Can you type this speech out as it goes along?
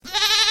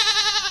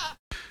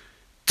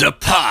The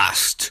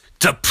past,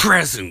 the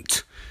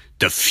present,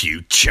 the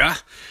future.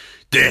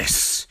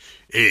 This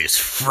is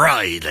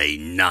Friday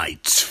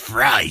Night's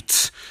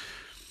Fright.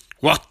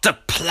 What the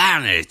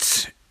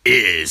planet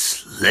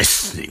is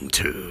listening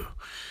to.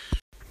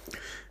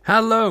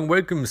 Hello and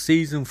welcome to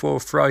Season 4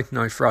 of Friday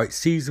Night Fright.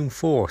 Season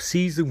 4.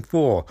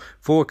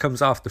 4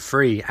 comes after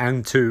 3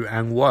 and 2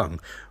 and 1.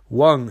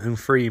 1 and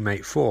 3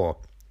 make 4.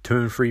 2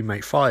 and 3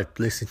 make 5.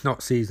 But this is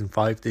not Season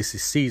 5, this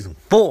is Season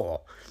 4.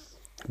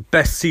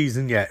 Best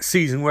season yet.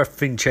 Season where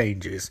everything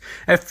changes.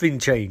 Everything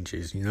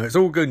changes, you know. It's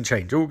all going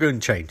to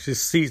change. This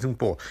is Season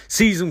 4.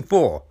 Season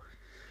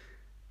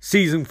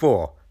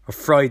 4 of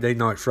Friday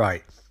Night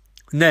Fright.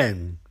 And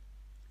then,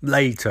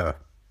 later,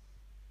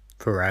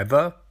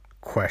 forever?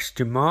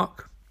 Question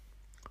mark.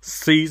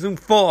 Season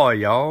 4,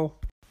 y'all.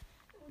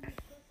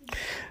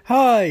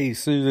 Hi,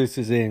 so this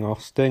is Ian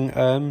Austin,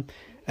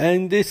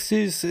 and this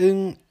is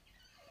an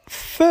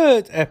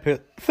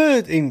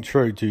third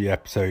intro to the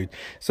episode.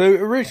 So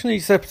originally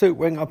this episode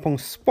went up on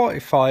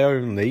Spotify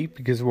only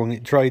because I wanted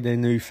to try their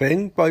new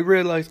thing, but I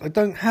realised I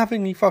don't have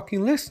any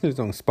fucking listeners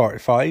on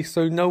Spotify,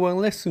 so no one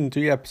listened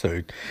to the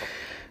episode.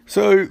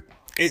 So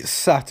it's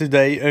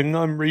Saturday and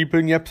I'm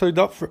rebooting the episode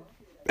up for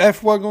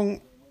everyone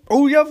on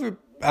all the other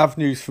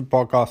avenues for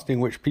podcasting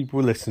which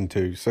people listen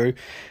to. So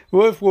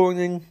worth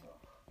warning,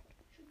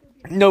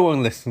 no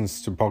one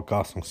listens to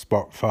podcasts on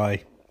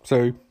Spotify,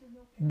 so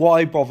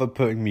why bother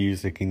putting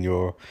music in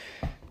your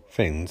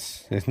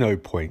things? There's no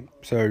point.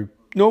 So,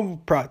 normal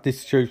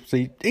practice shows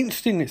the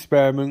interesting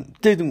experiment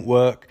didn't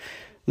work.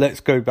 Let's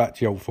go back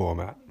to the old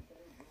format.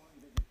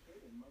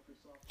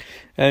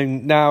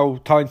 And now,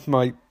 time for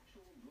my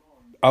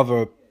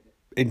other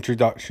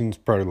introductions,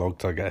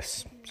 prologues, I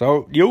guess.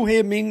 So, you'll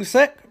hear me in a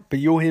sec, but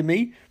you'll hear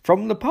me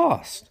from the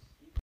past.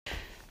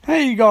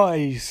 Hey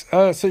guys,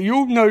 so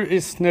you'll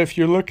notice now if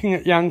you're looking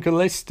at the anchor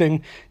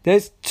listing,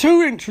 there's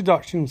 2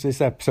 introductions this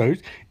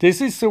episode.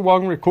 This is the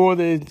one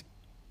recorded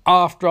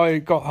after I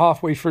got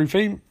halfway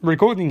through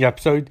recording the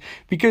episode,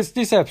 because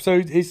this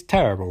episode is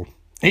terrible.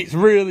 It's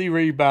really,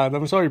 really bad.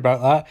 I'm sorry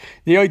about that.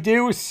 The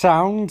idea was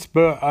sound,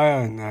 but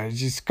I don't know, it's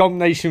just a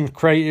combination of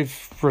creative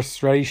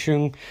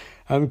frustration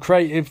and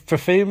creative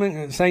fulfillment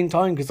at the same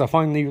time, because I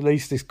finally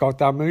released this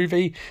goddamn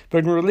movie.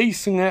 But in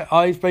releasing it,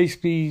 I've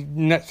basically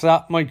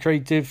zapped my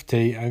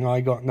creativity and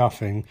I got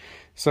nothing.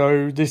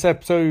 So this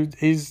episode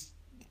is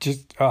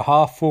just a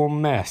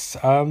half-formed mess.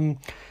 I'm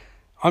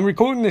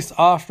recording this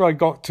after I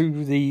got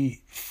to the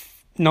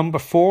number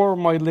 4 on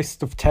my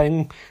list of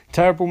 10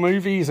 terrible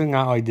movies, and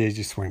that idea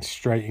just went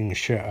straight in the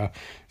shitter.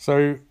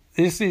 So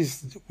this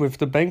is, with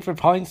the benefit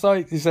of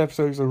hindsight, this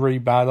episode's a really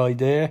bad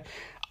idea.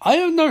 I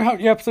don't know how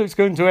the episode's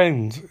going to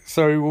end,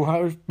 so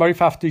we'll both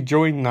have to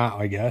join that,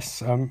 I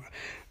guess.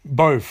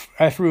 Both.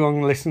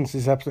 Everyone listens to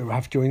this episode will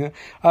have to join it.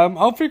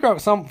 I'll figure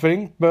out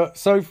something, but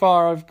so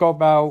far I've got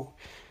about,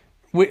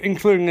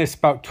 including this,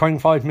 about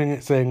 25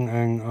 minutes in,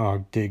 and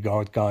oh dear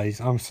God, guys,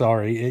 I'm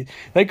sorry.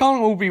 They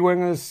can't all be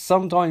wingers.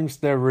 Sometimes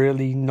they're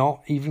really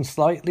not even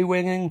slightly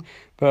winging,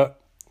 but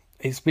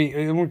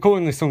I'm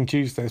recording this on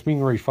Tuesday. It's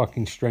been a really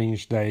fucking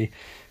strange day,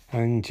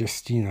 and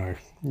just, you know,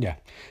 yeah.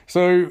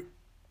 So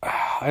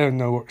I don't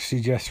know what to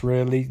suggest,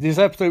 really. This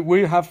episode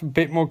will have a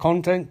bit more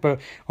content, but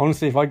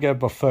honestly, if I get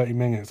above 30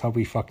 minutes, I'll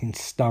be fucking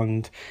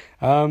stunned.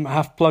 I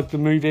have plugged the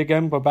movie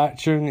again by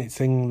Batchun. It's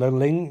in the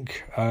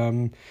link.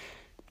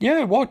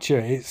 Yeah, watch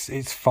it.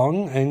 It's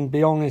fun, and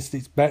be honest,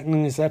 it's better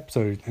than this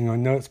episode. And I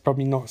know it's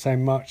probably not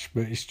saying much,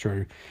 but it's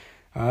true.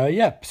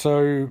 Yeah,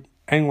 so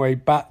anyway,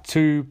 back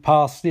to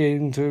past the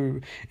end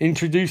to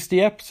introduce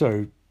the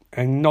episode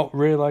and not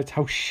realise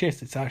how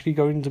shit it's actually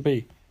going to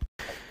be.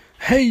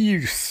 Hey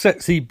you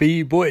sexy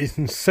B-boys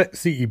and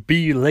sexy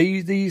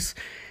B-ladies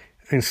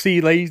and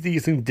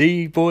C-ladies and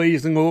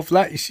D-boys and all of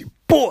that. It's your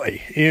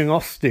boy Ian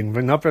Austin with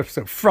another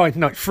episode of Friday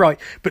Night Fright,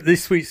 but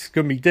this week's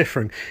going to be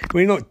different.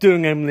 We're not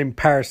doing Emily in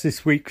Paris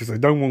this week because I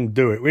don't want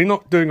to do it. We're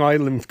not doing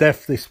Island of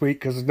Death this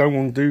week because I don't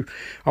want to do...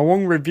 I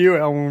want to review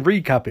it, I want to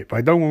recap it, but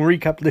I don't want to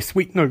recap this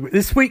week. No,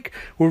 this week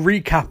we're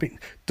recapping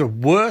the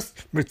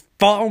worst, most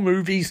vile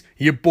movies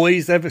your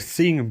boy's ever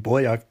seen, and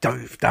boy, I've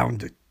dove down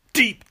the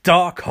deep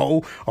dark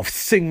hole of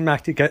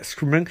cinematic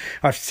excrement.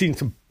 I've seen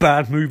some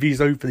bad movies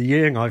over the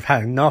year, and I've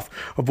had enough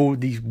of all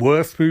these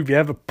worst movie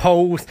ever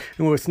polls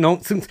and all this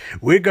nonsense.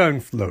 We're going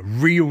for the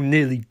real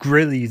nilly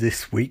grilly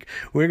this week.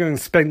 We're going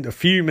to spend a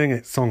few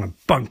minutes on a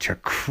bunch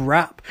of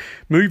crap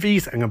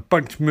movies and a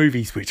bunch of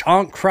movies which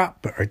aren't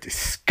crap but are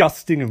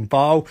disgusting and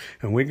vile,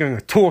 and we're going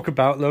to talk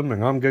about them,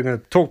 and I'm going to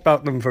talk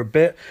about them for a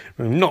bit.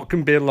 I'm not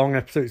going to be a long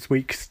episode this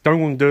week because I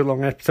don't want to do a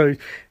long episode.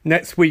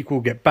 Next week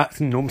we'll get back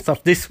to normal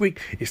stuff. This week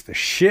it's the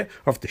shit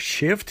of the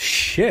shit of the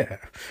shit,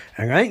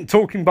 and I ain't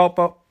talking about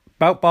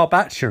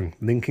Batchun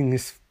linking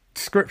this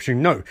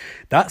description. No,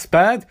 that's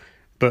bad,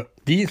 but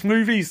these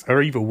movies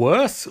are either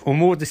worse or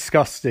more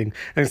disgusting,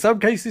 and in some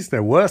cases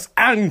they're worse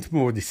and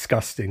more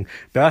disgusting.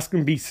 But that's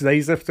going to be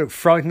today's episode of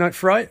Friday Night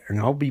Fright, and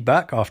I'll be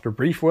back after a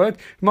brief word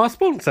from our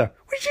sponsor,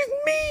 which is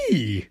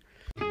me.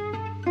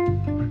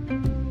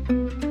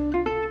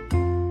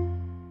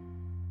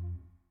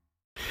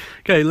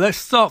 Okay, let's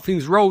start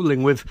things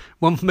rolling with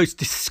one of the most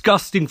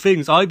disgusting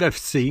things I've ever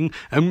seen,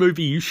 a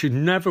movie you should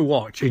never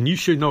watch and you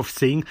should not have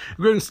seen.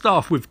 We're going to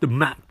start with the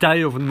Matt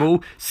Day of them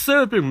all,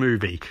 Serbian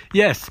movie.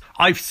 Yes,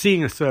 I've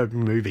seen a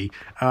Serbian movie.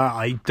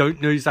 I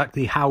don't know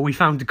exactly how we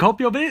found a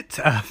copy of it,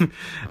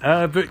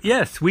 but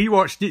yes, we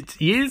watched it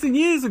years and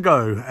years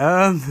ago.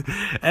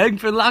 And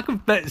for lack of a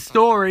better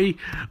story,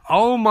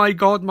 oh my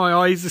god, my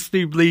eyes are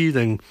still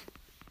bleeding.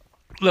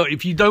 Look,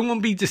 if you don't want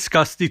to be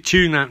disgusted,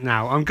 tune out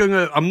now. I'm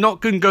not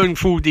going to go in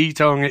full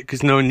detail on it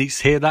because no one needs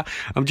to hear that.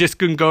 I'm just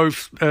going to go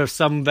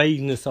some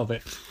vagueness of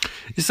it.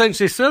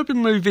 Essentially, a Serbian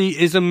movie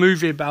is a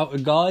movie about a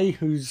guy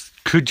who's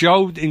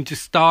cajoled into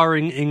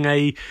starring in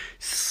a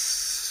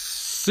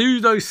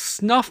pseudo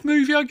snuff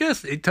movie, I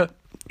guess. It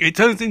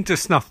turns into a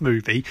snuff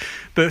movie,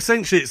 but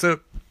essentially it's a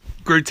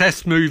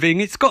grotesque movie,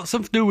 and it's got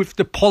something to do with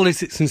the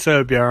politics in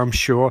Serbia, I'm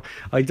sure.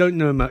 I don't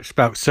know much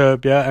about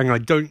Serbia, and I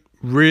don't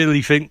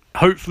really think,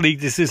 hopefully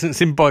this isn't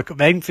symbolic of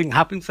anything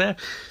happens there,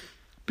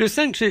 but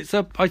essentially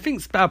I think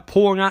it's about a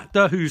porn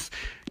actor who's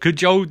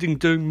cajoled in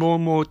doing more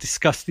and more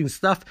disgusting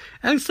stuff.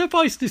 And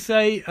suffice to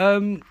say,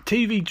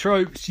 TV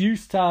tropes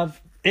used to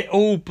have it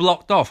all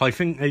blocked off. I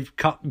think they've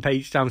cut the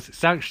page down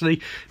substantially,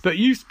 but it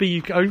used to be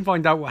you could only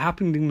find out what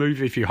happened in the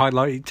movie if you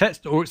highlighted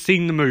text or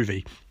seen the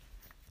movie.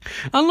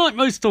 Unlike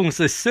most films,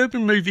 the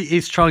Serbian movie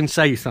is trying to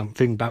say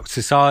something about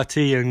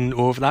society and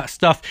all of that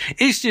stuff.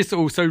 It's just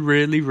also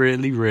really,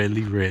 really,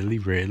 really, really,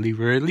 really,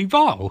 really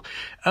vile.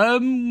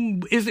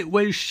 Is it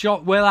well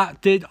shot, well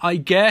acted? I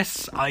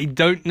guess. I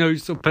don't know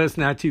the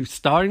personality who's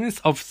starring this.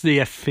 Obviously,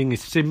 everything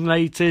is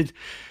simulated.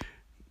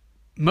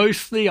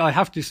 Mostly, I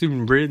have to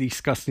assume really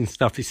disgusting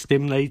stuff is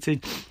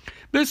stimulated.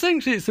 But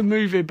essentially, it's a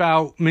movie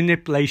about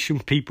manipulation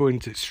of people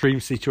into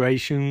extreme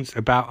situations,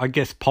 about, I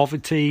guess,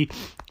 poverty,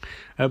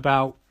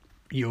 about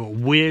your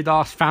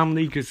weird-ass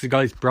family, because the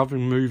guy's brother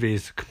in the movie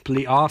is a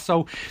complete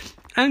arsehole,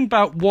 and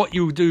about what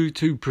you'll do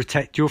to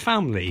protect your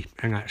family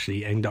and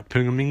actually end up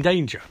putting them in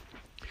danger.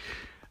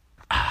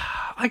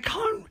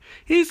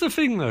 Here's the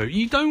thing, though.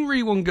 You don't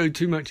really want to go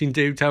too much in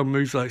detail in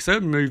movies like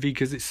Serbian movie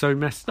because it's so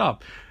messed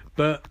up.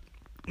 But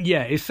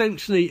yeah,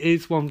 essentially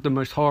it's one of the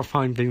most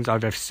horrifying things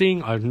I've ever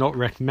seen. I would not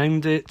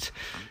recommend it.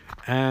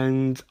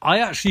 And I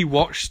actually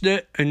watched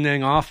it, and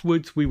then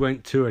afterwards we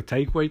went to a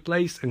takeaway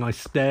place and I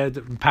stared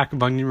at a pack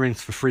of onion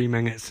rings for 3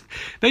 minutes.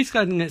 Basically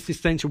I had an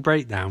existential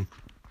breakdown.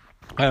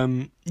 I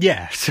don't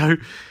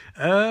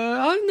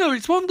know,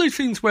 it's one of those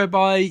things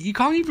whereby you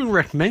can't even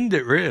recommend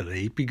it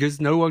really because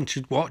no one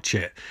should watch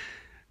it.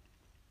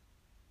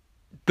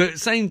 But at the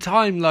same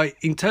time, like,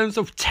 in terms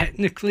of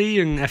technically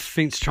and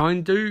everything it's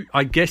trying to do,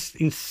 I guess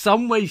in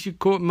some ways you'd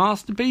call it a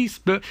masterpiece,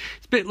 but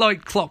it's a bit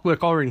like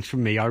Clockwork Orange for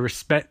me. I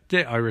respect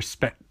it. I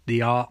respect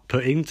the art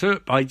put into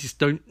it, but I just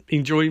don't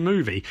enjoy a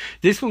movie.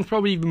 This one's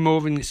probably even more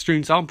of an extreme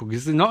example,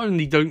 because I not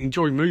only don't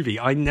enjoy a movie,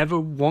 I never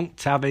want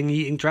to have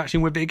any interaction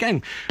with it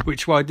again,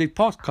 which is why I did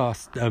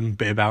podcast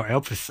bit about it,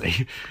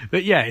 obviously.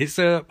 But yeah, it's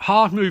a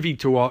hard movie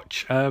to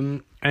watch,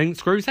 and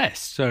it's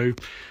grotesque, so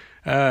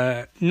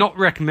not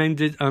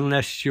recommended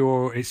unless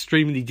you're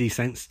extremely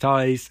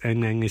desensitized,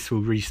 and then this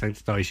will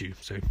resensitize you,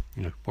 so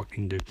you know what you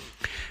can do.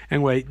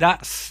 Anyway,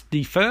 that's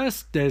the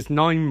first. There's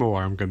 9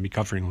 more I'm going to be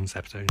covering on this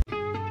episode.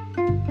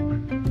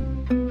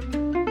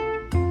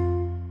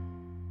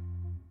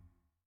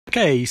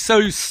 Okay,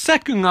 so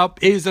second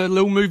up is a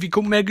little movie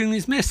called Megan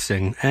is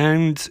Missing,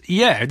 and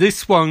yeah,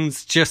 this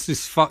one's just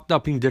as fucked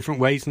up in different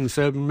ways than the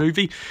Serbian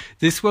movie.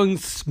 This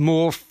one's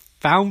more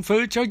found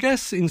footage, I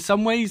guess, in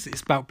some ways.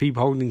 It's about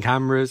people holding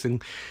cameras,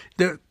 and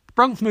the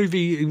Bronx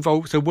movie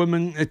involves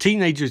a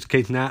teenager is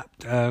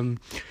kidnapped, and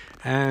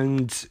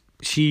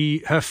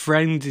her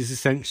friend is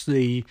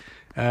essentially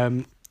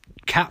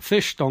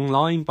catfished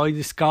online by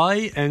this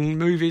guy, and the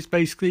movie is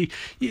basically,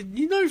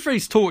 you know the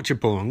phrase torture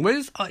porn,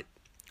 whereas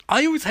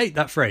I always hate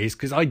that phrase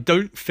because I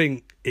don't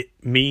think it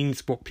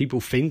means what people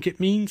think it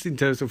means in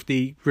terms of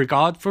the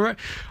regard for it.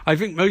 I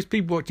think most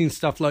people watching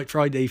stuff like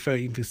Friday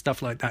 13th and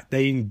stuff like that,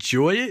 they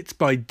enjoy it,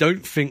 but I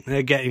don't think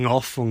they're getting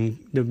off on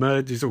the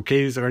murders or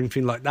kills or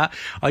anything like that.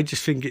 I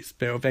just think it's a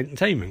bit of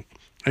entertainment.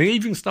 And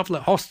even stuff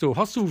like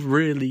Hostel's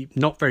really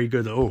not very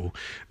good at all.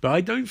 But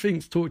I don't think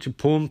it's torture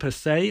porn per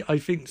se. I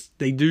think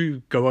they do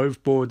go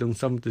overboard on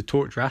some of the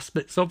torture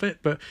aspects of it,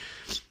 but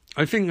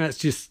I think that's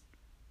just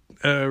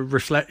a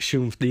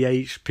reflection of the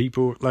age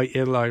people like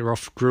Eli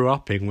Roth grew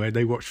up in, where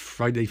they watched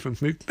Friday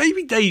 13th movie.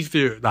 Maybe they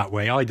view it that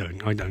way. I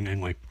don't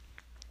anyway.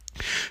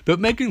 But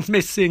Megan's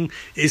Missing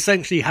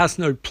essentially has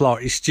no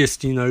plot. It's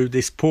just,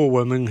 this poor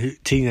woman,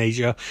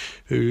 teenager,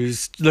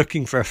 who's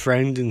looking for a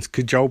friend and is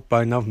cajoled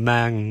by another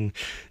man, and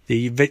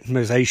the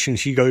victimization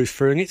she goes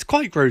through, and it's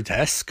quite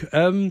grotesque.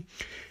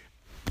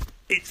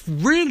 It's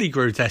really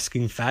grotesque,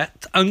 in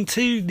fact,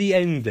 until the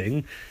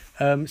ending.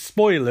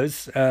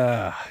 Spoilers,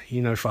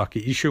 fuck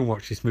it, you shouldn't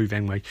watch this movie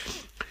anyway.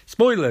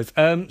 Spoilers,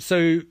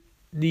 so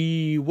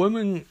the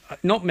woman,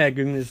 not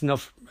Megan, there's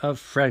a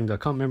friend, I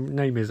can't remember what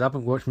her name is, I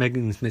haven't watched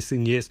Megan's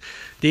Missing in years.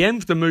 The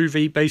end of the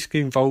movie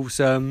basically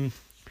involves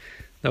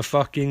the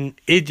fucking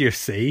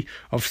idiocy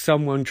of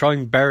someone trying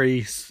to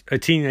bury a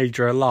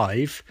teenager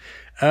alive,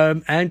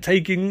 and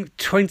taking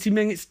 20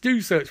 minutes to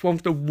do so. It's one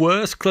of the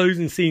worst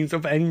closing scenes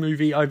of any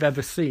movie I've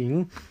ever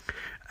seen.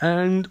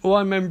 And all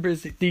I remember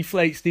is it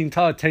deflates the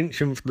entire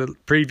tension for the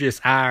previous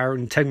hour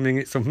and 10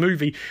 minutes of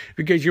movie,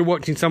 because you're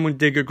watching someone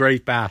dig a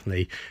grave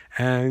badly.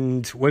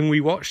 And when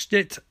we watched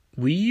it,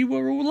 we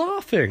were all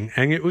laughing,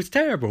 and it was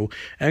terrible.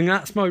 And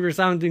that's my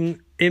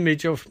resounding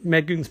image of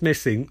Megan's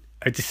Missing.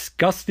 A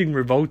disgusting,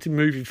 revolting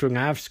movie for an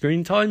hour of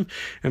screen time,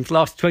 and for the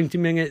last 20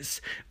 minutes,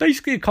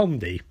 basically a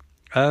comedy.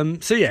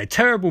 So yeah,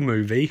 terrible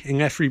movie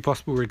in every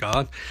possible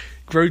regard.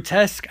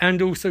 Grotesque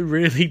and also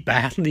really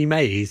badly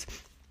made.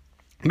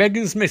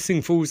 Megan's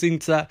Missing falls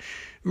into that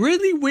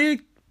really weird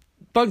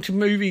bunch of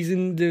movies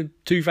in the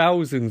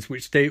 2000s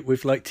which dealt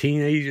with like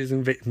teenagers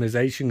and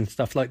victimization and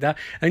stuff like that.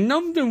 And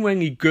none of them were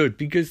any good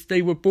because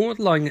they were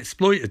borderline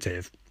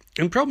exploitative.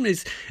 And the problem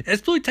is,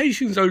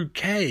 exploitation's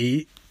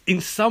okay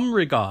in some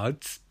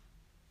regards.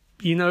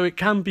 You know, it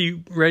can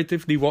be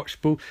relatively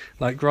watchable,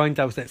 like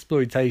Grindhouse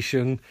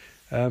exploitation,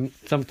 some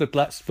of the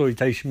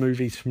blaxploitation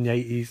movies from the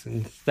 80s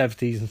and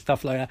 70s and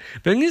stuff like that.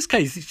 But in this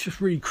case, it's just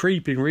really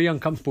creepy and really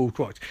uncomfortable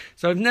to watch.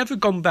 So I've never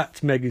gone back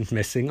to Megan's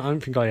Missing. I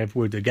don't think I ever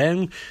would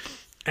again.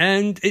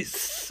 And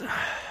it's,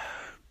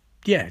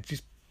 yeah,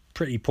 just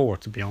pretty poor,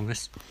 to be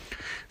honest.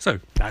 So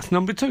that's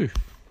number 2.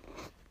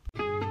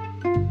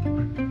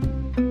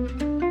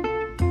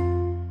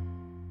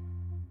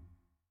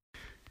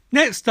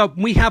 Next up,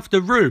 we have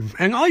The Room.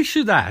 And I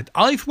should add,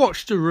 I've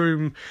watched The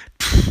Room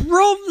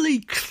probably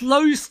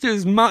close to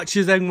as much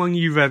as anyone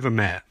you've ever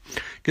met.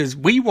 Because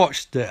we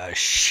watched it a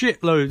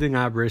shitload in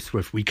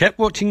Aberystwyth. We kept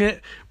watching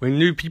it. When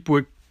new people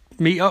would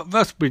meet up with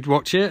us, we'd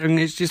watch it. And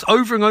it's just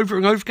over and over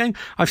and over again.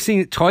 I've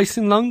seen it twice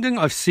in London.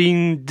 I've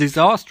seen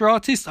Disaster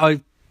Artist.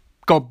 I've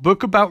got a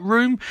book about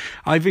Room.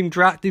 I've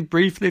interacted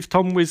briefly with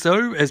Tom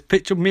Wiseau, as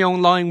pictured me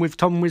online with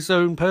Tom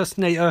Wiseau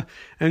impersonator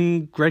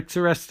and Greg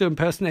Teresta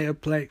impersonator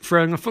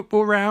throwing a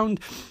football around.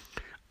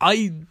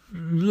 I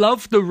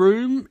love The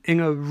Room in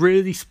a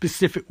really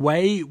specific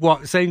way, while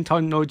at the same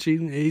time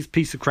acknowledging it is a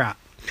piece of crap.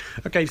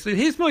 Okay, so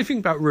here's my thing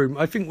about Room.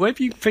 I think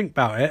whatever you think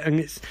about it, and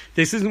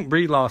this isn't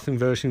Brie Larson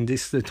version,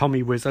 this is the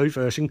Tommy Wiseau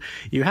version,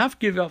 you have to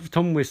give up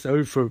Tom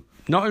Wiseau for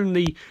not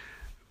only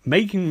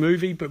making a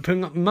movie, but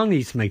putting up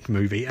money to make a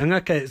movie. And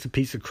okay, it's a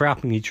piece of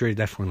crap and he treated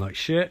everyone like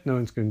shit. No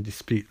one's going to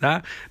dispute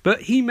that.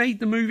 But he made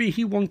the movie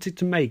he wanted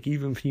to make,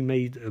 even if he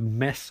made a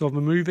mess of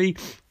a movie.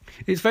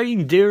 It's very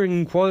endearing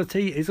in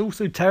quality. It's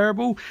also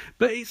terrible,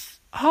 but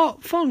it's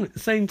fun at the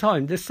same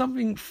time. There's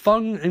something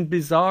fun and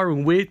bizarre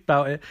and weird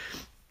about it.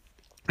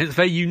 It's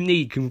very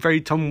unique and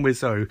very Tom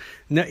Wiseau.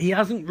 Now, he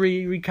hasn't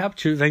really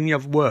recaptured any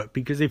other work,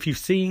 because if you've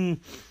seen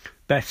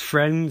Best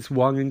Friends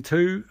 1 and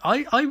 2,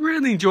 I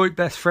really enjoyed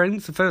Best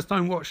Friends the first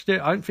time I watched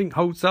it. I don't think it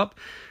holds up.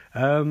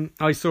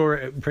 I saw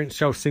it at Prince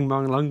Charles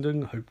Cinema in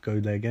London. Hope to go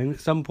there again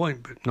at some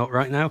point, but not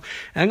right now.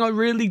 And I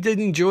really did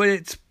enjoy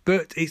it,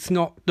 but it's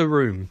not The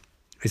Room,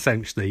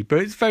 essentially. But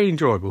it's very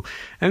enjoyable.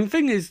 And the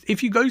thing is,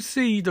 if you go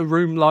see The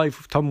Room live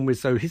with Tom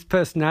Wiseau, his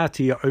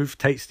personality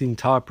overtakes the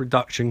entire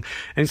production.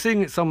 And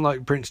seeing it something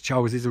like Prince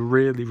Charles is a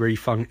really, really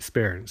fun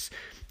experience.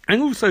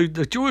 And also,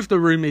 the joy of The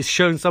Room is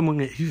showing someone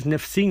who's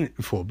never seen it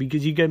before,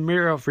 because you get a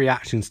myriad of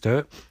reactions to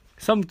it.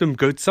 Some of them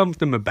good, some of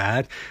them are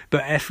bad,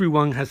 but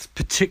everyone has a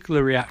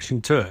particular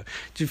reaction to it.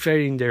 It's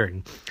very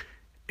endearing.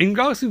 In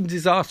regards to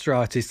Disaster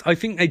Artist, I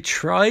think they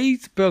tried,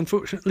 but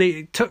unfortunately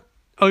it took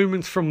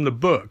omens from the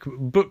book. The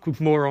book was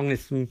more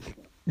honest and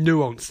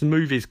nuanced. The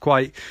movie is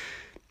quite...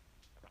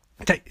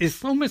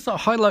 It's almost a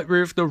highlight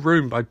reel of The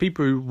Room by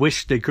people who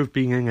wish they could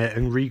be in it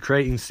and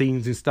recreating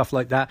scenes and stuff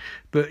like that.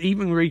 But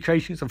even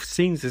recreations of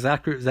scenes, as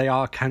accurate as they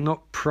are,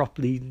 cannot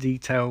properly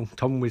detail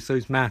Tom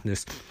Wiseau's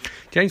madness.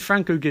 James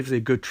Franco gives it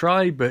a good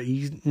try, but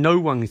no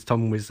one is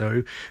Tom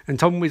Wiseau. And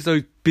Tom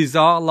Wiseau's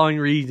bizarre line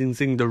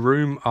readings in The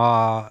Room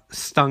are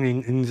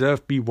stunning and deserve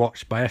to be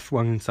watched by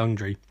everyone and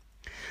sundry.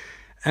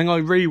 And I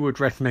really would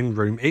recommend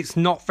Room. It's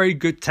not very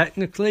good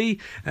technically,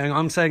 and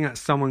I'm saying that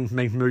someone's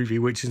made a movie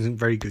which isn't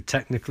very good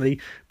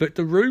technically, but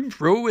The Room,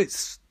 for all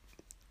its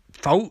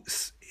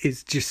faults,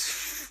 is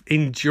just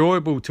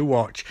enjoyable to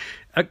watch.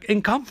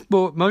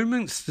 Uncomfortable at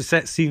moments, the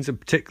set scenes are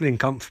particularly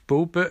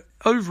uncomfortable, but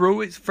overall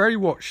it's very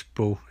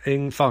watchable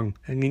and fun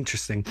and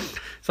interesting.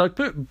 So I'd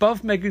put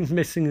above Megan's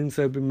Missing and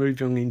Sober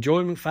Movie on the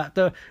enjoyment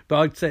factor, but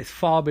I'd say it's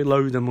far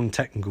below them on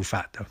technical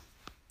factor,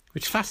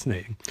 which is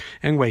fascinating.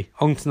 Anyway,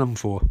 on to number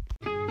 4.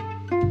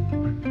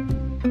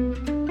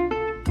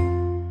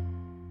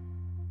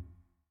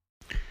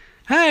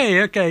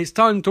 Hey, okay, it's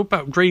time to talk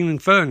about Green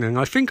Inferno. And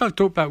I think I've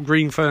talked about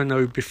Green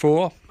Inferno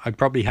before. I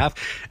probably have.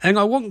 And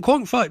I want to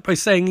quantify it by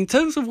saying, in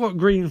terms of what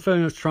Green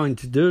Inferno is trying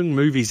to do in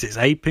movies it's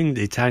aping,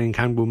 the Italian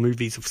cannibal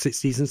movies of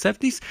 60s and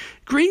 70s,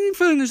 Green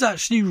Inferno is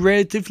actually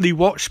relatively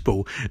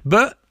watchable.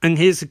 But, and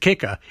here's the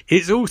kicker,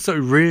 it's also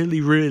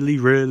really, really,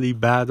 really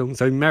bad on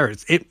its own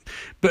merits.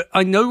 But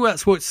I know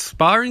that's what it's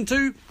aspiring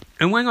to.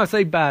 And when I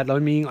say bad, I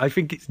mean, I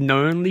think it's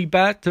knowingly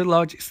bad to a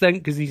large extent,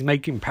 because he's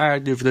making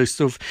parody of those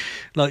sort of,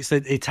 like I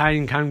said,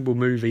 Italian cannibal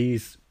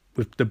movies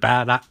with the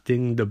bad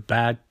acting, the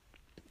bad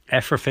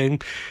everything.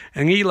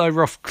 And Eli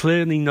Roth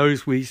clearly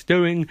knows what he's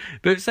doing,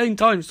 but at the same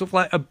time, sort of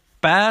like a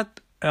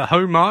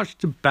homage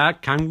to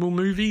bad cannibal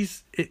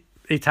movies,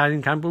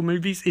 Italian cannibal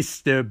movies,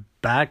 is the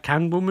bad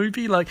cannibal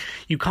movie. Like,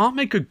 you can't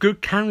make a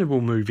good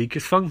cannibal movie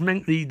because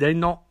fundamentally they're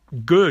not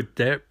good.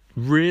 They're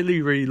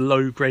really, really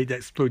low-grade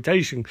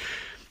exploitation.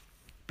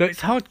 But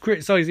it's hard to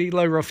criticise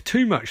Eli Roth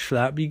too much for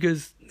that,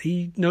 because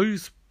he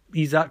knows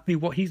exactly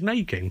what he's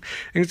making.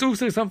 And it's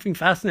also something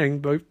fascinating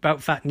about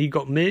the fact that he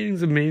got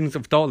millions and millions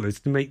of dollars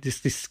to make this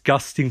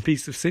disgusting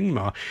piece of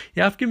cinema.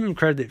 You have to give him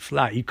credit for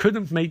that. He could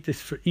have made this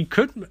for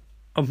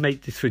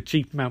a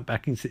cheap amount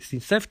back in the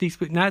 1670s,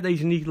 but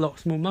nowadays you need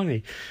lots more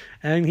money.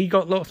 And he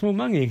got lots more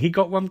money. He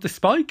got one of the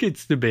Spy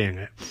Kids to be in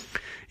it.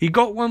 He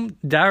got one,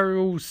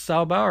 Daryl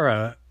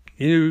Sabara,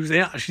 who's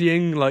actually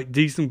in like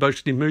decent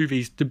budgeted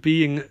movies, to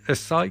being a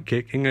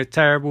sidekick in a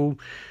terrible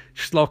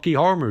schlocky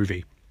horror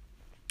movie.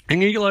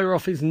 And Eli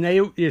Roth has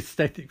nailed the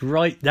aesthetic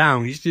right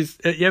down. He's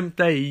just, at the end of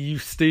the day, you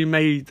still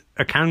made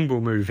a cannibal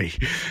movie.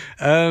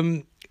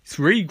 It's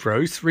really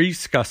gross, really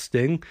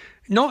disgusting.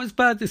 Not as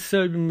bad as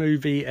Serbian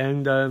movie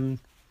and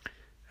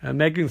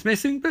Megan's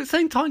Missing, but at the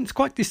same time, it's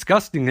quite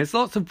disgusting. There's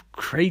lots of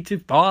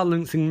creative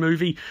violence in the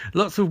movie,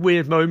 lots of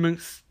weird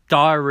moments,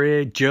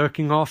 diarrhea,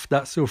 jerking off,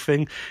 that sort of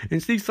thing. And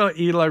it seems like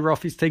Eli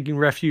Roth is taking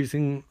refuge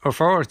in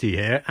authority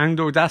here and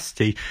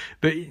audacity.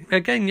 But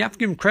again, you have to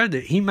give him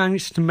credit. He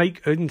managed to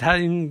make an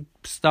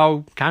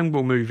Italian-style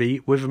cannibal movie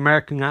with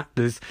American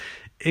actors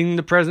in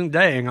the present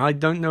day, and I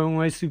don't know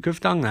anyone else who could have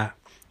done that.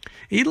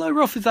 Eli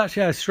Roth has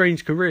actually had a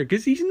strange career,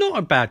 because he's not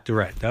a bad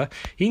director.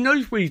 He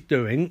knows what he's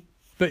doing,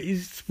 but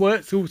his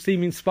works all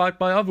seem inspired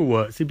by other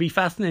works. It'd be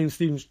fascinating to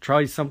see him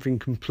try something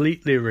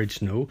completely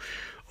original,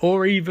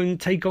 or even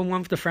take on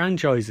one of the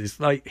franchises.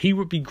 Like, he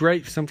would be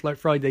great for something like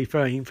Friday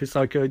 13th as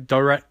like a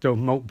director of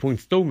multiple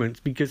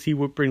installments, because he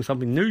would bring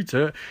something new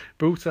to it,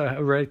 but also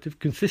a relative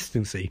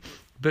consistency.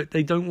 But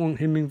they don't want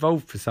him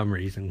involved for some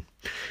reason.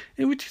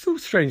 Which is all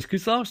strange,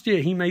 because last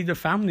year he made a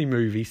family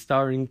movie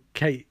starring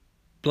Kate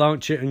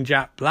Blanchett and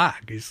Jack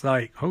Black. It's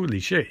like, holy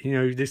shit,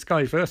 this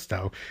guy's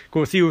versatile. Of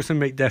course, he also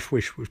made Death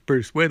Wish with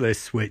Bruce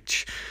Willis,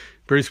 which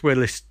Bruce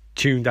Willis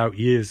tuned out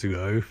years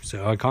ago,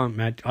 so I can't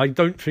imagine. I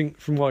don't think,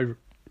 from what I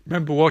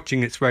remember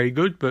watching, it's very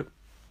good, but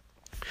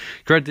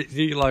credit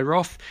to Eli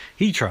Roth,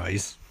 he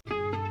tries.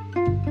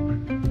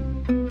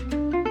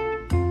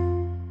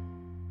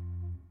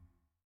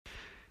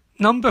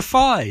 Number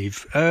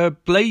 5,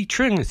 Blade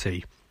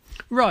Trinity.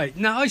 Right,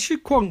 now I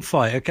should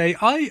quantify, okay,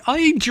 I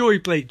enjoy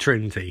Blade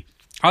Trinity.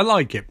 I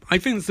like it. I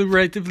think it's a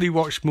relatively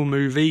watchable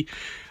movie.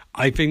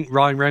 I think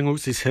Ryan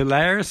Reynolds is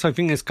hilarious. I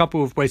think there's a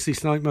couple of Wesley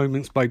Snipes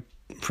moments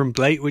from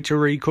Blade which are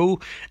really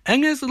cool.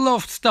 And there's a lot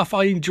of stuff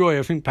I enjoy.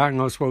 I think Patton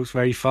Oswalt's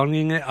very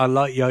funny in it. I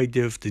like the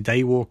idea of the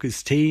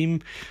Daywalkers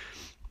team.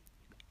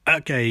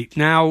 Okay,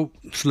 now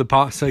for the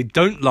parts I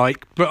don't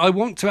like, but I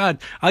want to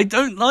add, I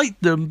don't like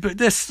them, but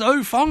they're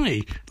so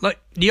funny. Like,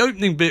 the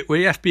opening bit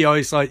where the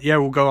FBI is like, yeah,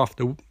 we'll go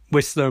after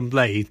Whistler and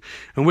Blade,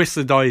 and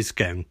Whistler dies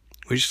again,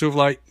 which is sort of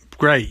like,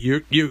 great,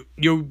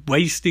 you're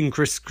wasting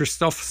Chris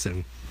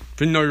Christopherson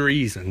for no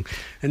reason,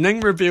 and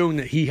then revealing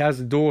that he has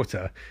a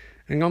daughter,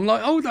 and I'm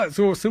like, oh, that's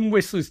awesome,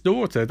 Whistler's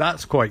daughter,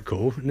 that's quite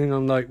cool. And then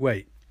I'm like,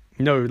 wait,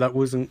 no, that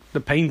wasn't, the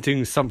painting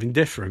was something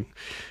different.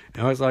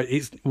 And I was like,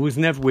 it was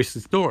never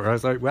Whistler's daughter. I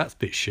was like, well, that's a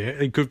bit shit.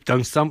 They could have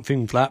done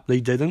something for that, but they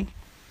didn't.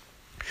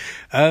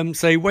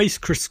 So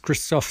waste Chris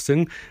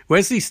Christopherson.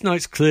 Wesley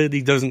Snipes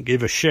clearly doesn't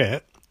give a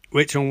shit,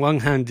 which on one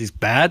hand is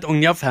bad.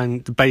 On the other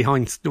hand, the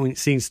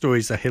behind-the-scenes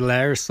stories are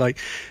hilarious. Like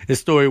the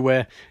story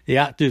where the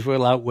actors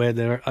will out wear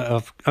their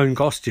own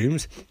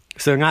costumes.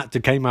 So an actor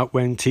came out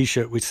wearing a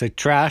t-shirt which said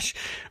trash.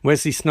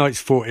 Wesley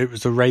Snipes thought it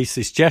was a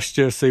racist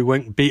gesture, so he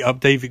went and beat up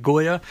David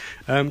Goyer.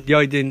 The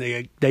idea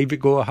that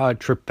David Goyer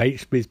hired Triple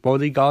H to be his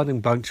bodyguard and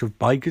a bunch of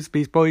bikers to be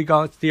his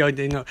bodyguards. The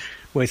idea that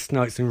Wesley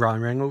Snipes and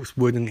Ryan Reynolds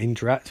wouldn't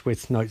interact.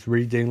 Wesley Snipes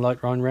really didn't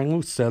like Ryan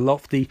Reynolds, so a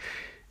lot of the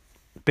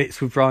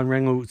bits with Ryan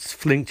Reynolds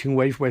flinching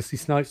away from Wesley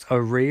Snipes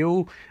are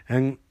real,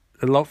 and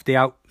a lot of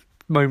the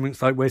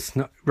moments like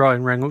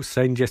Ryan Reynolds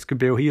saying, Jessica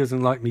Biel, he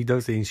doesn't like me,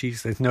 does he? And she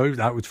says, no,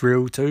 that was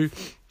real too.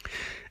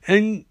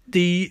 And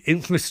the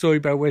infamous story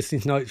about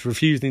Wesley Snipes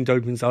refusing to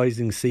open his eyes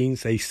in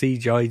scenes, they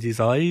CGI'd his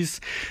eyes.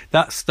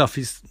 That stuff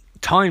is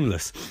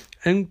timeless.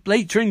 And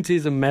Blade Trinity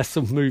is a mess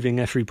of movie in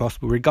every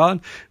possible regard,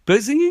 but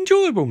it's an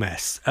enjoyable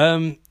mess.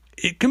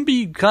 It can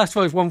be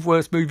classified as one of the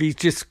worst movies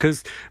just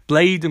because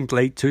Blade and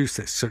Blade 2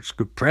 set such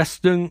good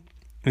precedent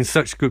and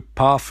such a good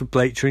path for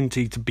Blade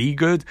Trinity to be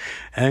good,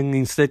 and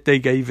instead they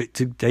gave it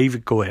to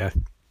David Goyer.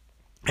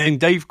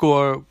 And Dave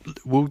Goyer,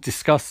 we'll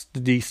discuss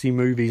the DC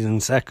movies in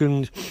a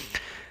second,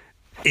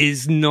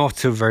 is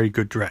not a very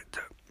good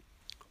director.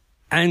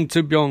 And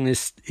to be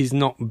honest, is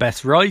not the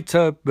best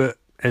writer, but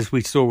as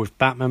we saw with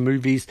Batman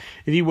movies,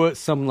 if he works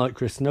something like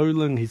Chris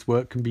Nolan, his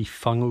work can be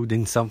funneled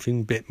in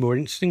something a bit more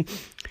interesting.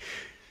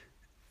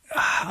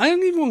 I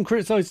don't even want to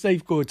criticise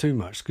Dave Gore too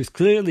much, because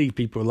clearly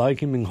people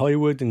like him in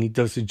Hollywood and he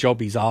does the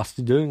job he's asked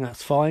to do, and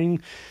that's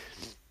fine.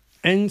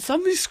 And some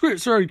of his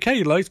scripts are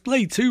okay, like his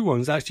Blade 2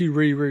 one's actually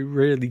really, really,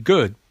 really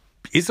good.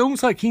 It's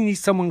almost like he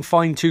needs someone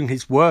fine-tune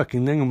his work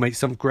and then he'll make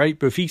something great,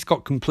 but if he's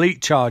got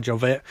complete charge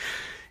of it,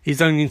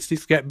 his own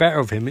instincts get better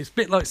of him. It's a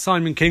bit like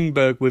Simon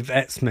Kinberg with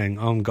X-Men.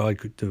 Oh, God, I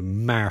could do a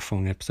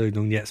marathon episode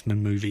on the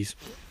X-Men movies.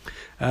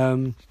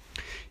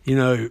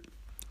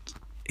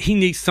 He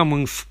needs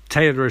someone to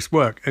tailor his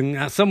work, and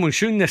that someone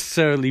shouldn't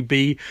necessarily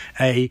be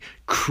a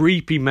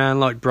creepy man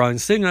like Bryan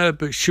Singer,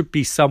 but should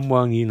be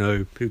someone,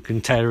 who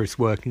can tailor his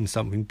work in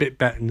something a bit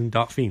better than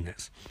Dark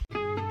Phoenix.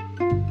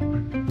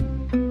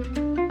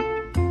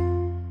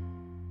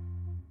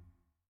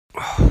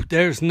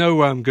 There's no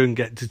way I'm going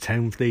to get to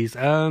 10 of these.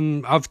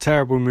 Of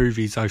terrible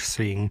movies I've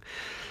seen.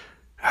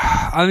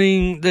 I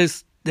mean,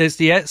 there's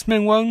the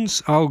X-Men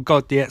ones. Oh,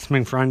 God, the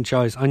X-Men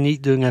franchise. I need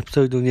to do an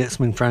episode on the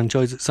X-Men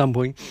franchise at some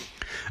point.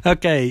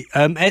 Okay,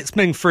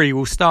 X-Men 3,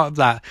 we'll start with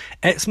that.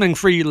 X-Men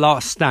 3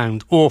 Last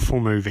Stand, awful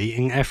movie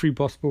in every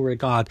possible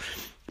regard.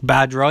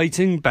 Bad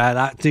writing, bad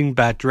acting,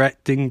 bad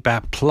directing,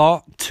 bad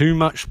plot, too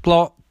much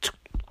plot,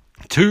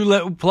 too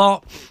little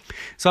plot.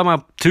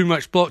 Somehow too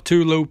much plot,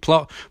 too little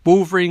plot.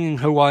 Wolverine in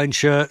Hawaiian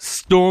shirt,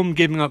 Storm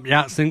giving up the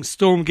accent,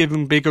 Storm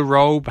giving bigger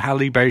role,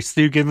 Halle Berry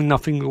still giving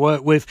nothing to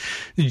work with.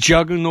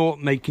 Juggernaut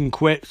making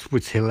quips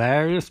was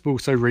hilarious, but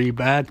also really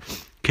bad.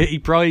 Kitty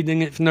Pryde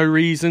in it for no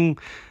reason.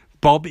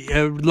 Bobby,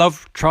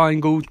 love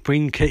triangle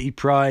between Kitty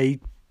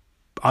Pryde,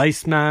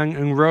 Iceman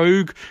and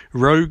Rogue.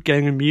 Rogue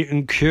getting a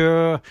mutant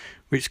cure,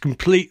 which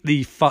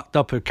completely fucked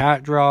up her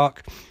character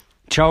arc.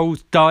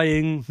 Charles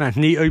dying,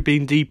 Magneto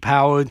being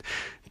depowered,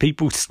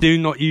 people still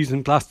not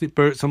using plastic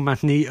bullets on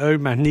Magneto,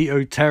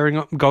 Magneto tearing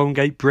up Golden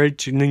Gate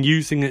Bridge and then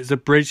using it as a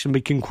bridge and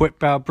making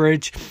Quipbow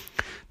Bridge.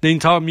 The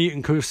entire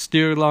mutant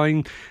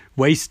storyline,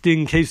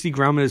 wasting Casey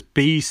Grammer's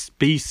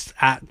Beast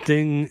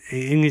acting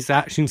in his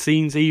action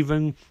scenes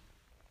even.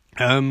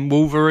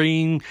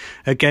 Wolverine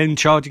again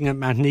charging at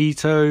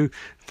Magneto,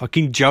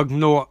 fucking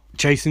Juggernaut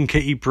chasing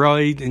Kitty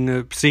Pryde in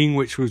a scene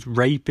which was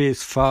rapey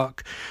as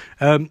fuck.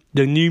 The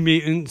New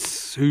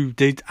Mutants who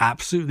did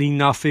absolutely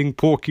nothing,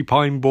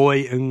 Porcupine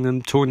Boy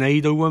and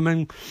Tornado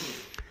Woman.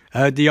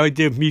 The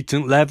idea of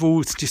mutant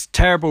levels, just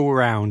terrible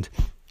around.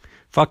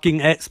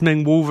 Fucking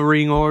X-Men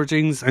Wolverine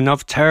Origins,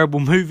 another terrible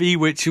movie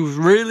which was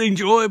really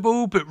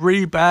enjoyable but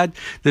really bad.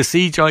 The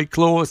CGI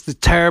claws, the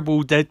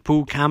terrible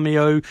Deadpool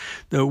cameo,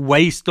 the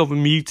waste of a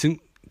mutant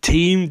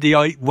team,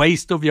 the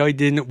waste of the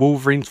idea that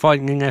Wolverine's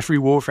fighting in every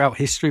war throughout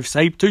history of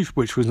Sabretooth,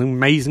 which was an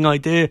amazing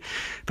idea.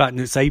 The fact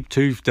that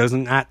Sabretooth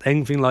doesn't act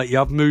anything like the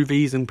other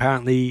movies, and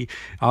apparently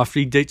after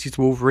he ditches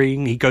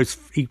Wolverine, he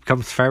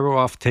becomes feral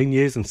after 10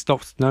 years and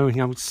stops knowing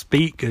how to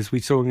speak, as we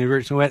saw in the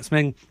original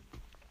X-Men.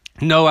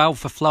 No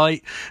Alpha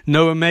Flight,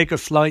 no Omega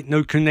Flight,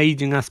 no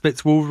Canadian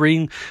aspects.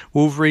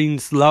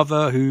 Wolverine's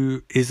lover,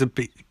 who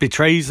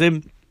betrays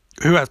him,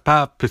 who has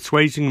power of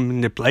persuasion and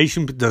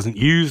manipulation but doesn't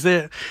use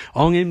it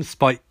on him,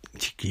 despite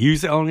she can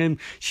use it on him.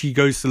 She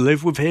goes to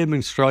live with him,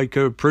 and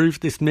Stryker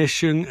approved this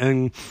mission,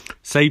 and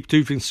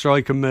Sabretooth and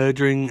Stryker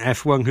murdering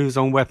everyone who's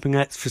on Weapon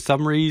X for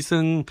some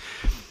reason.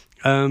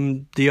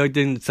 The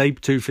idea that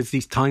Sabretooth has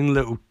these tiny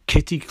little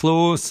kitty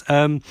claws. It's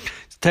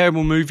a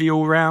terrible movie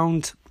all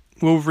round.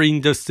 Wolverine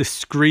does the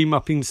scream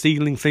up in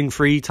ceiling thing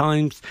 3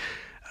 times.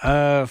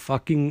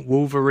 Fucking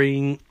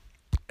Wolverine.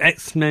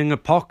 X-Men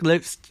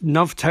Apocalypse,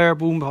 another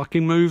terrible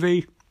fucking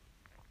movie.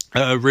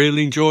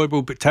 Really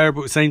enjoyable but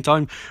terrible at the same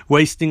time.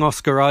 Wasting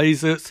Oscar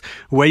Isaacs,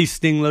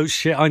 wasting loads of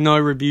shit. I know I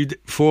reviewed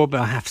it before,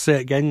 but I have to say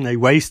it again. They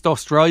waste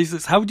Oscar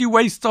Isaacs. How do you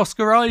waste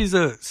Oscar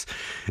Isaacs?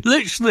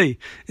 Literally,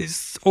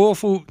 it's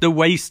awful. The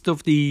waste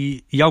of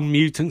the Young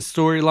Mutant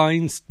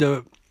storylines,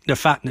 the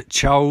fact that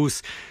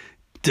Charles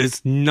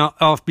does not,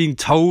 after being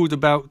told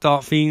about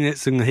Dark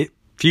Phoenix and the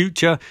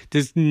future,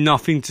 there's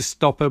nothing to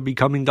stop her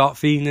becoming Dark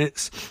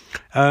Phoenix.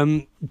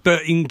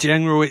 But in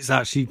general, it's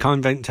actually kind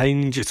of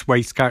entertaining. Just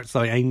waste characters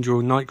like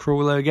Angel and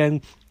Nightcrawler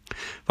again.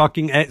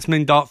 Fucking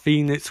X-Men Dark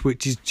Phoenix,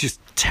 which is just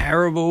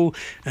terrible.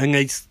 And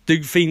they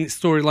do Phoenix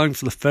storyline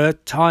for the 3rd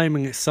time,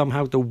 and it's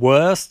somehow the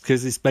worst,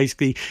 because it's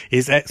basically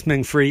is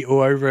X-Men 3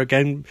 all over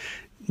again,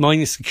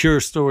 minus the Cure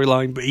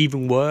storyline, but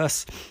even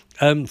worse.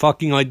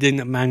 Fucking idea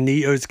that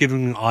Magneto is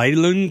given an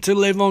island to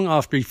live on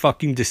after he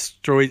fucking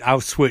destroyed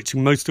Auschwitz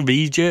and most of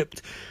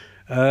Egypt.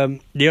 The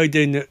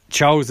idea that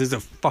Charles has a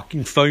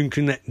fucking phone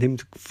connecting him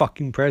to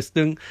fucking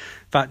president.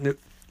 The fact that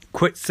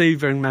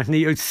Quicksilver and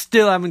Magneto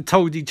still haven't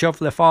told each other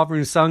their father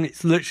and son.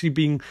 It's literally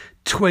been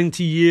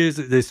 20 years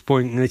at this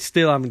point and they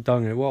still haven't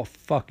done it. What a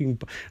fucking...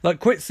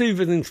 Like,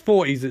 Quicksilver's in his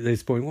 40s at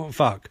this point. What the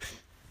fuck?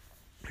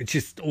 It's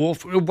just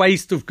awful. A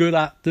waste of good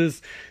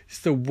actors.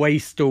 Just a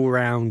waste all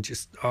round.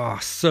 Just,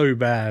 so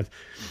bad.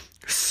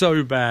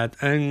 So bad.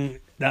 And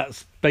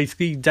that's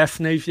basically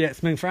definitely the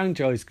X-Men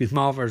franchise, because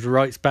Marvel has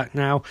rights back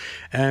now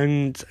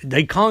and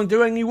they can't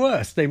do any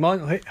worse. They might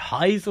not hit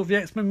highs of the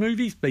X-Men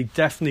movies, but they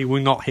definitely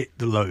will not hit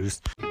the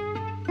lows.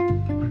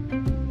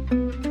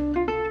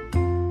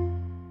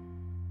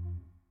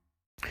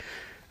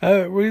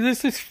 Well,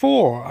 this is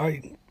 4.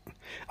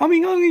 I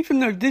mean, I don't even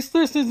know. This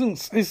list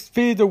is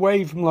veered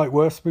away from like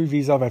worst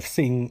movies I've ever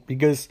seen,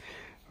 because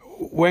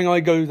when I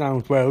go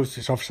down to Wales,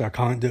 which obviously I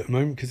can't do at the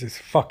moment because it's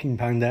a fucking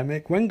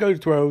pandemic, when I go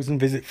to Wales and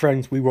visit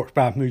friends, we watch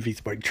bad movies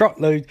by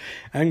truckload,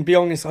 and be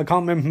honest, I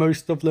can't remember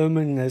most of them,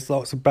 and there's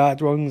lots of bad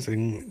ones,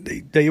 and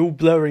they all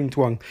blur into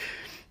one.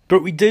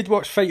 But we did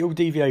watch Fatal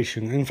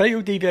Deviation, and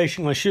Fatal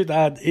Deviation, I should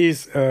add,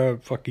 is a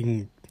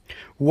fucking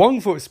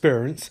wonderful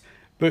experience,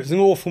 but it's an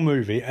awful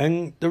movie,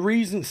 and the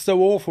reason it's so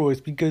awful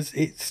is because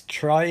it's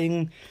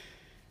trying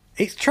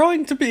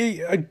to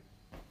be a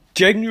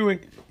genuine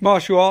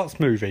martial arts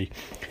movie.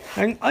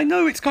 And I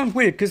know it's kind of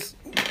weird, because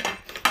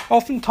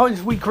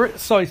oftentimes we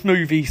criticise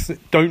movies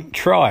that don't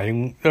try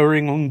and are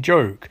in on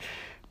joke,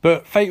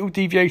 but Fatal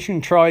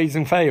Deviation tries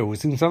and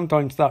fails, and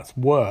sometimes that's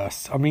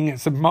worse. I mean,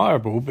 it's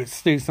admirable, but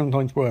still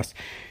sometimes worse.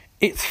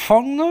 It's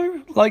fun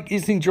though, like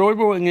it's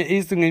enjoyable, and it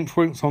is an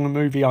influence on a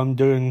movie I'm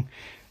doing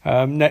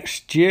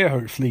next year,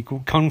 hopefully,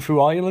 called Kung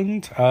Fu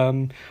Island,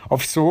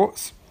 of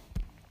sorts.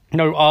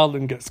 No,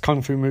 Ireland gets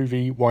Kung Fu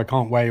movie, why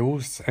can't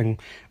Wales? And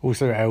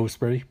also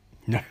Aylesbury.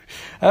 No.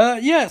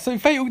 Yeah, so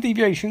Fatal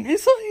Deviation,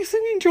 it's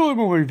an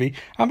enjoyable movie.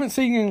 I haven't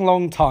seen it in a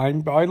long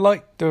time, but I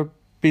like the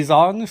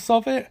bizarreness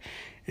of it.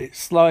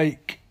 It's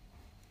like,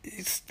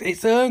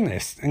 it's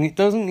earnest, and it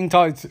doesn't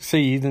entirely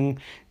succeed, and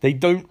they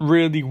don't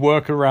really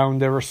work around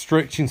their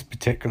restrictions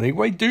particularly.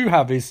 What they do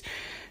have is,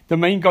 the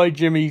main guy,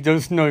 Jimmy,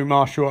 does no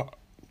martial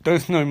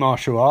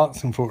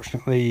arts,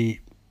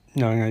 unfortunately.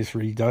 No one else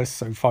really does,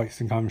 so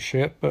fights and kind of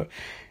shit, but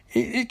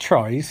it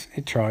tries.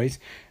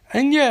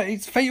 And yeah,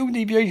 it's Fatal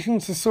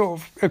Deviation's a sort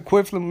of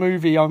equivalent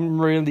movie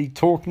I'm really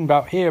talking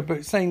about here, but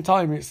at the same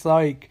time, it's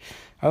like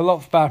a lot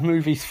of bad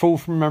movies fall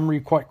from memory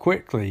quite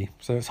quickly,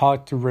 so it's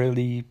hard to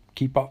really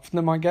keep up with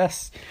them, I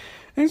guess.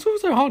 And it's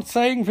also hard to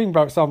say anything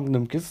about some of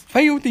them, because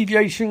Fatal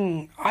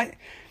Deviation,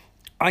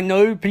 I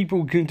know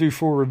people can do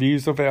 4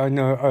 reviews of it. I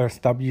know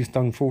OSW's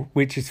done 4,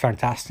 which is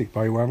fantastic,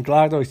 by the way. I'm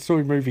glad I saw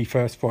the movie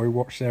first before I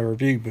watched their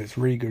review, but it's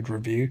a really good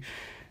review.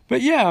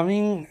 But yeah, I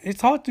mean,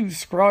 it's hard to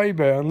describe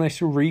it unless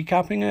you're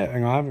recapping it,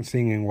 and I haven't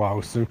seen it in a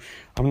while, so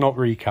I'm not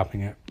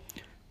recapping it.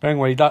 But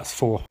anyway, that's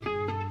 4.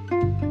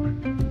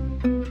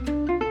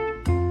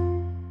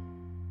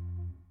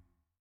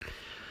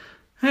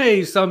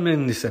 Hey, so I'm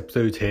in this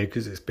episode here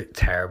because it's a bit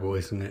terrible,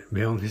 isn't it, to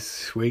be honest,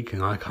 this week,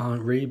 and I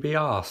can't really be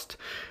asked.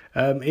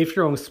 If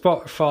you're on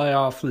Spotify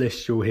after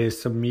this, you'll hear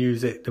some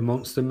music, the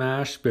Monster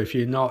Mash, but if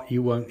you're not,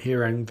 you won't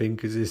hear anything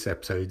because this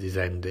episode is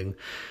ending.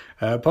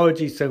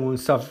 Apologies to anyone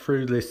suffered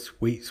through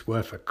this week's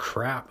worth of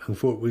crap and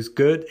thought it was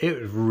good. It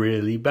was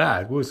really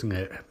bad, wasn't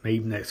it?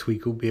 Maybe next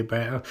week will be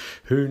better.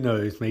 Who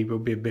knows? Maybe it'll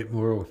be a bit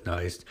more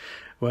organised.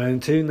 Well,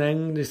 until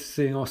then, this is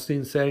Ian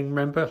Austin saying,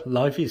 remember,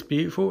 life is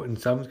beautiful and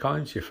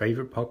sometimes your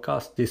favourite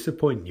podcasts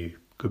disappoint you.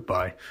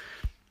 Goodbye.